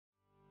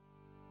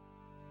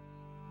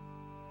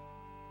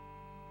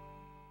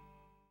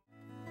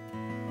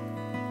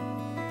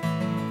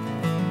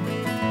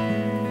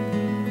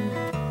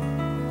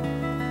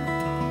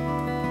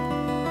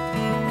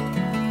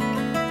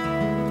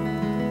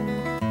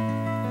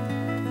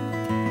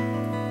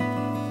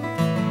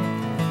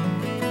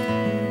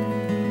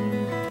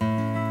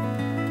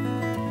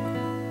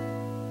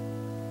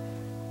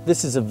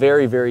This is a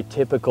very, very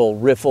typical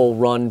riffle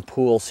run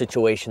pool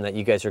situation that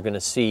you guys are going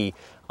to see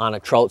on a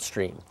trout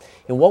stream.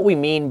 And what we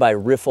mean by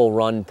riffle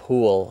run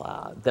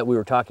pool that we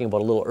were talking about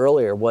a little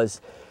earlier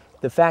was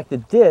the fact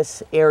that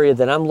this area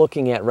that I'm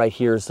looking at right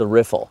here is the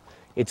riffle.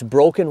 It's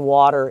broken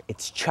water,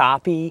 it's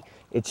choppy,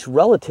 it's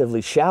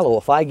relatively shallow.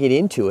 If I get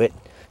into it,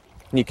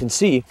 you can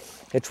see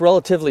it's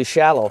relatively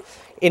shallow.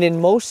 And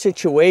in most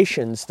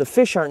situations, the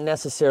fish aren't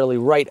necessarily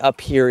right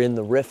up here in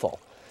the riffle.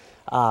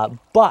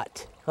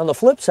 But on the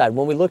flip side,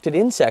 when we looked at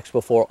insects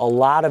before, a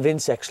lot of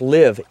insects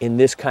live in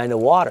this kind of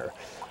water.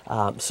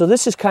 So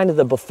this is kind of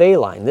the buffet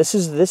line. This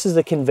is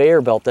the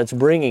conveyor belt that's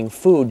bringing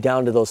food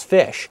down to those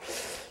fish.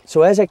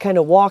 So as I kind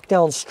of walk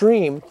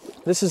downstream,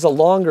 this is a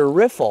longer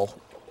riffle.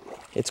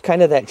 It's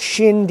kind of that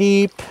shin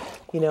deep,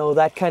 you know,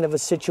 that kind of a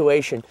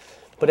situation.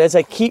 But as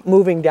I keep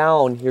moving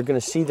down, you're going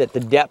to see that the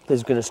depth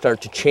is going to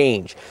start to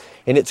change.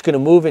 And it's going to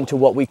move into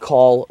what we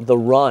call the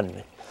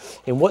run.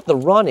 And what the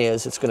run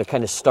is, it's going to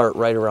kind of start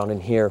right around in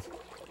here.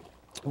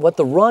 What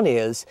the run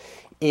is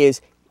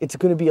it's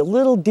going to be a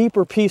little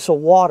deeper piece of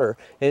water,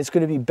 and it's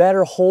going to be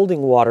better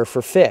holding water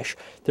for fish.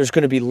 There's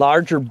going to be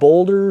larger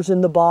boulders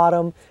in the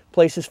bottom,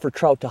 places for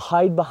trout to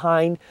hide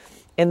behind,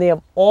 and they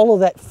have all of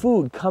that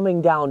food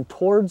coming down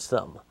towards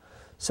them.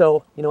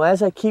 So, you know,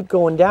 as I keep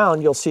going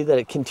down, you'll see that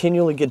it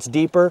continually gets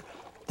deeper.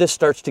 This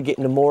starts to get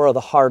into more of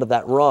the heart of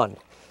that run.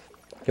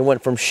 It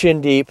went from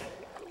shin deep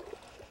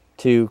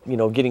to, you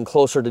know, getting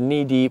closer to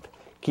knee deep,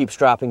 keeps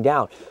dropping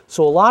down.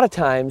 So a lot of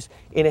times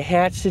in a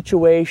hatch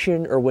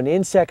situation or when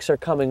insects are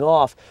coming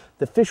off,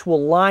 the fish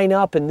will line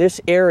up in this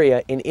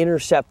area and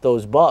intercept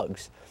those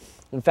bugs.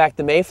 In fact,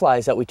 the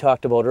mayflies that we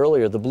talked about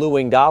earlier, the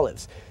blue-winged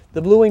olives,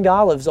 the blue-winged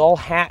olives all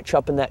hatch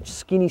up in that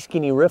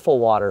skinny riffle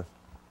water.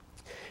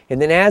 And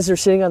then as they're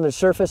sitting on the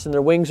surface and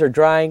their wings are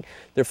drying,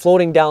 they're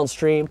floating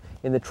downstream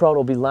and the trout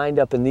will be lined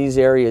up in these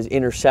areas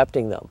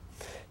intercepting them.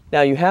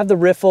 Now you have the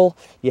riffle,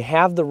 you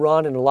have the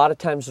run, and a lot of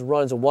times the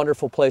run is a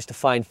wonderful place to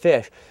find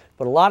fish.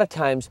 But a lot of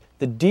times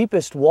the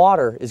deepest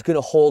water is going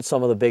to hold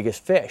some of the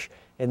biggest fish,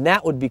 and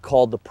that would be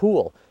called the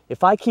pool.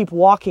 If I keep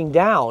walking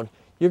down,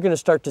 you're going to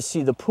start to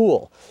see the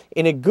pool.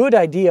 And a good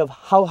idea of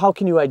how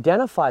can you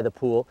identify the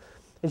pool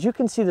is you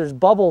can see there's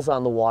bubbles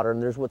on the water,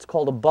 and there's what's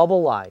called a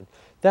bubble line.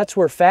 That's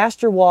where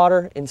faster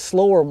water and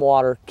slower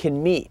water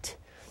can meet.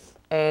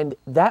 And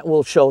that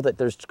will show that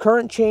there's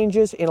current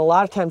changes, and a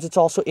lot of times it's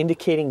also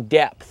indicating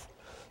depth.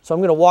 So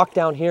I'm going to walk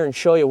down here and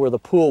show you where the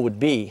pool would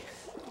be.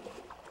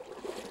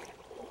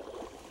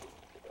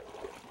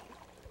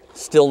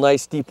 Still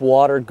nice deep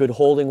water, good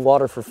holding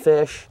water for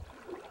fish.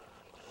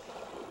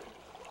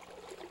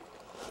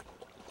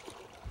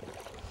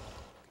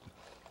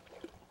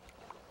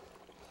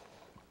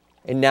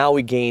 And now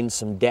we gain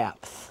some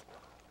depth.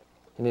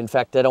 And in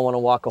fact, I don't want to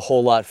walk a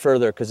whole lot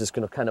further because it's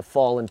going to kind of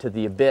fall into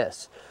the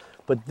abyss.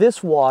 But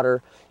this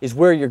water is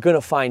where you're going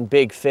to find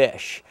big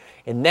fish.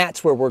 And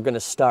that's where we're going to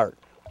start.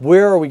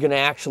 Where are we going to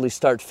actually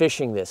start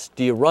fishing this?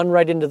 Do you run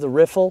right into the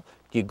riffle?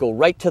 Do you go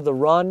right to the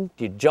run?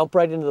 Do you jump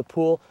right into the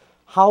pool?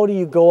 How do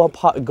you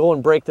go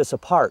and break this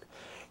apart?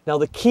 Now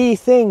the key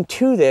thing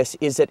to this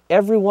is that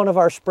every one of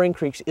our spring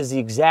creeks is the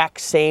exact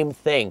same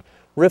thing.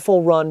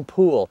 Riffle run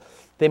pool.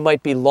 They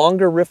might be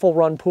longer riffle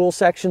run pool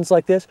sections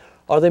like this,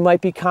 or they might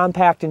be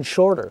compact and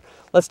shorter.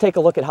 Let's take a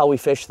look at how we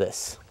fish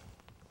this.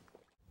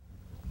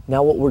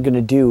 Now what we're going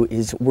to do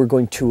is we're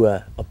going to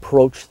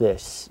approach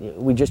this.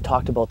 We just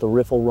talked about the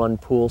riffle run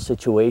pool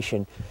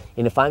situation,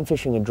 and if I'm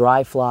fishing a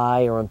dry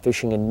fly or I'm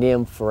fishing a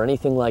nymph or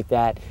anything like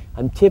that,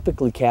 I'm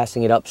typically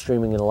casting it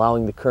upstream and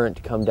allowing the current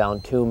to come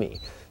down to me.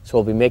 So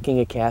I'll be making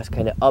a cast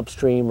kind of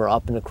upstream or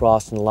up and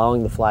across and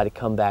allowing the fly to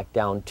come back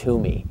down to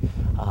me.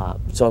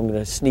 So I'm going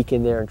to sneak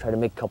in there and try to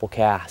make a couple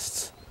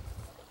casts.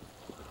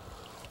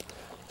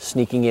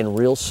 Sneaking in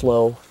real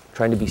slow,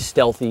 trying to be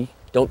stealthy,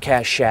 don't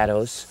cast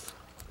shadows.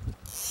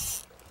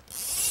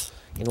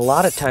 And a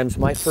lot of times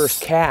my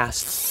first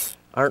casts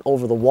aren't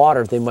over the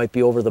water, they might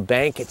be over the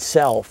bank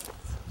itself,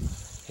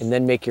 and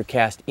then make your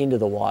cast into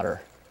the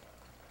water.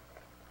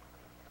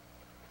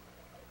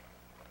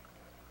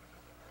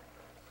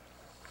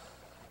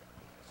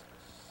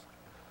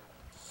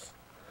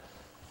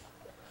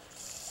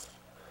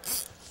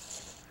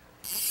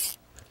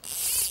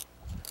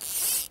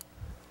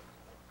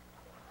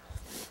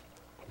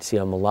 See,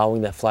 I'm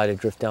allowing that fly to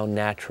drift down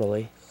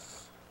naturally.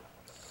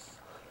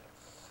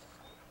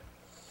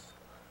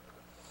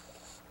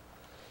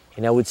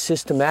 And I would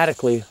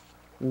systematically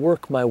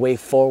work my way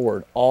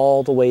forward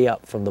all the way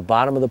up from the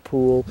bottom of the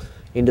pool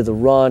into the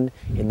run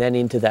and then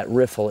into that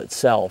riffle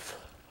itself.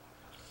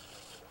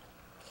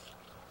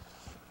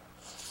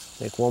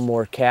 Make one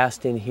more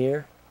cast in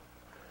here.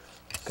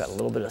 Got a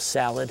little bit of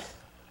salad.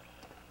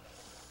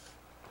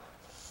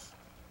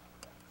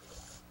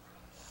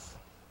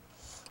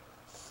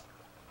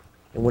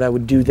 And what I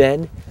would do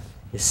then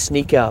is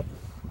sneak up,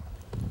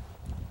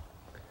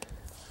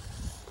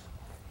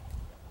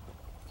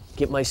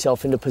 get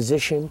myself into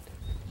position,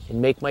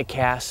 and make my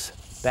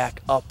casts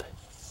back up.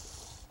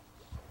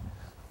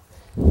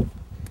 And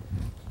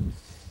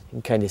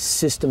kind of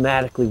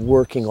systematically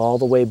working all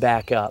the way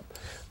back up.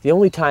 The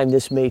only time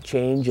this may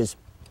change is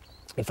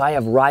if I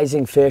have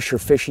rising fish or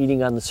fish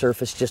eating on the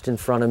surface just in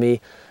front of me.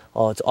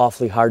 Oh, it's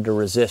awfully hard to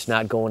resist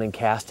not going and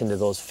casting to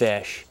those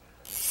fish.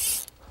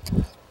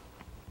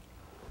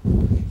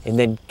 And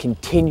then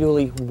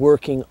continually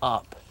working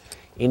up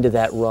into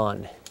that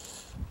run.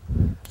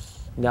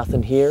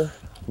 Nothing here,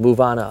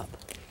 move on up.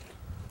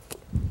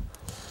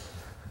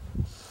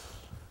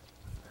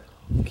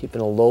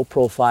 Keeping a low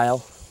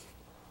profile.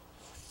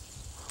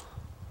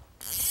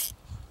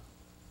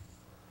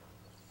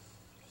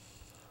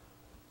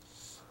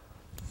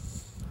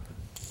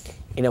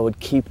 And I would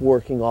keep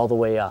working all the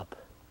way up.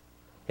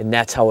 And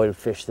that's how I would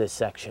fish this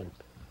section.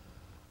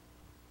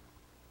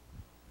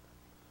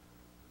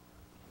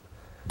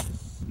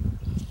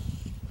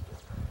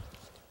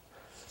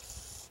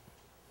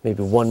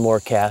 Maybe one more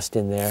cast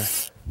in there.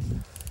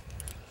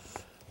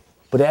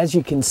 But as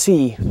you can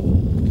see,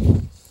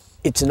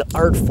 it's an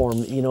art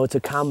form. You know, it's a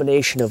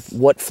combination of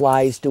what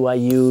flies do I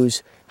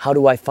use, how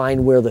do I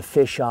find where the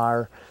fish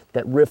are,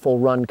 that riffle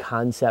run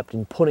concept,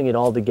 and putting it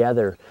all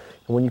together.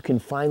 And when you can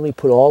finally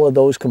put all of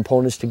those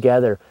components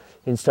together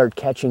and start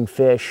catching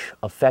fish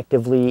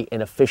effectively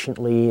and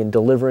efficiently and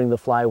delivering the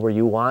fly where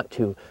you want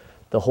to,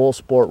 the whole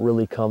sport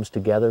really comes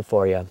together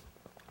for you.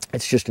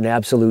 It's just an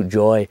absolute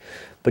joy.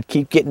 But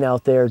keep getting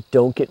out there,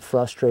 don't get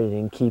frustrated,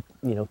 and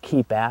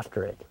keep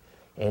after it.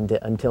 And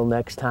until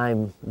next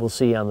time, we'll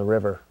see you on the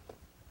river.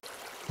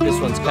 This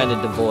one's kind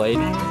of devoid.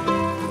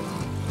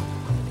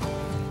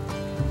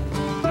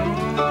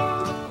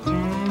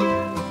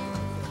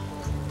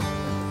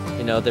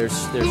 You know, there's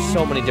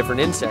so many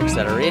different insects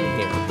that are in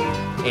here.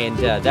 And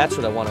that's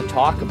what I want to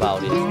talk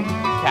about, is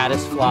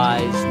caddis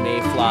flies,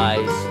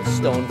 mayflies,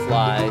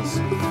 stoneflies,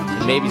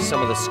 and maybe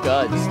some of the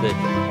scuds,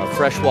 that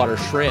freshwater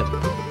shrimp,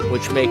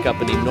 which make up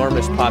an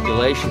enormous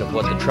population of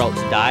what the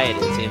trout's diet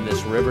is in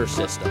this river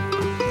system.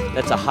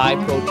 That's a high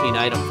protein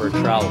item for a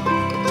trout,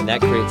 and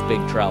that creates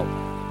big trout.